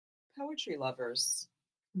Poetry lovers,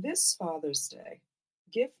 this Father's Day,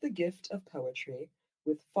 give the gift of poetry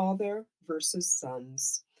with Father versus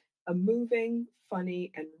Sons, a moving,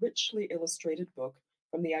 funny, and richly illustrated book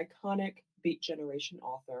from the iconic Beat Generation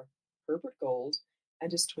author Herbert Gold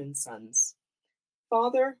and his twin sons.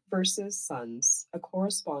 Father versus Sons, a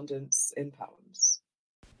correspondence in poems.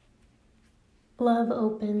 Love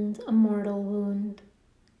Opened a Mortal Wound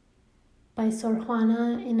by Sor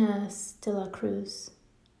Juana Inés de la Cruz.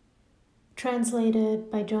 Translated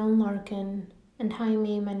by Joan Larkin and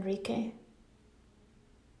Jaime Manrique.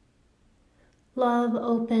 Love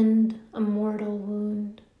opened a mortal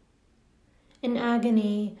wound. In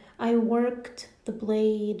agony, I worked the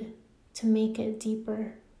blade to make it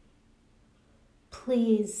deeper.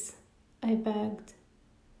 Please, I begged,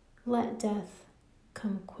 let death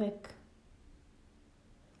come quick.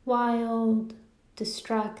 Wild,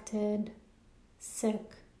 distracted,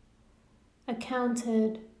 sick, I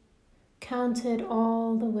counted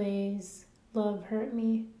all the ways love hurt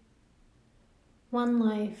me. One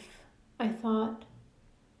life, I thought,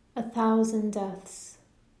 1,000 deaths.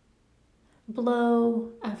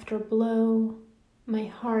 Blow after blow, my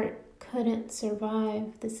heart couldn't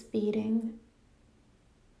survive this beating.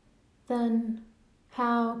 Then,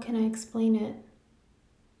 how can I explain it?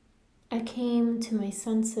 I came to my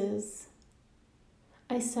senses.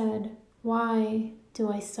 I said, why do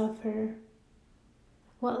I suffer?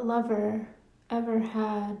 What lover ever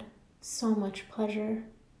had so much pleasure?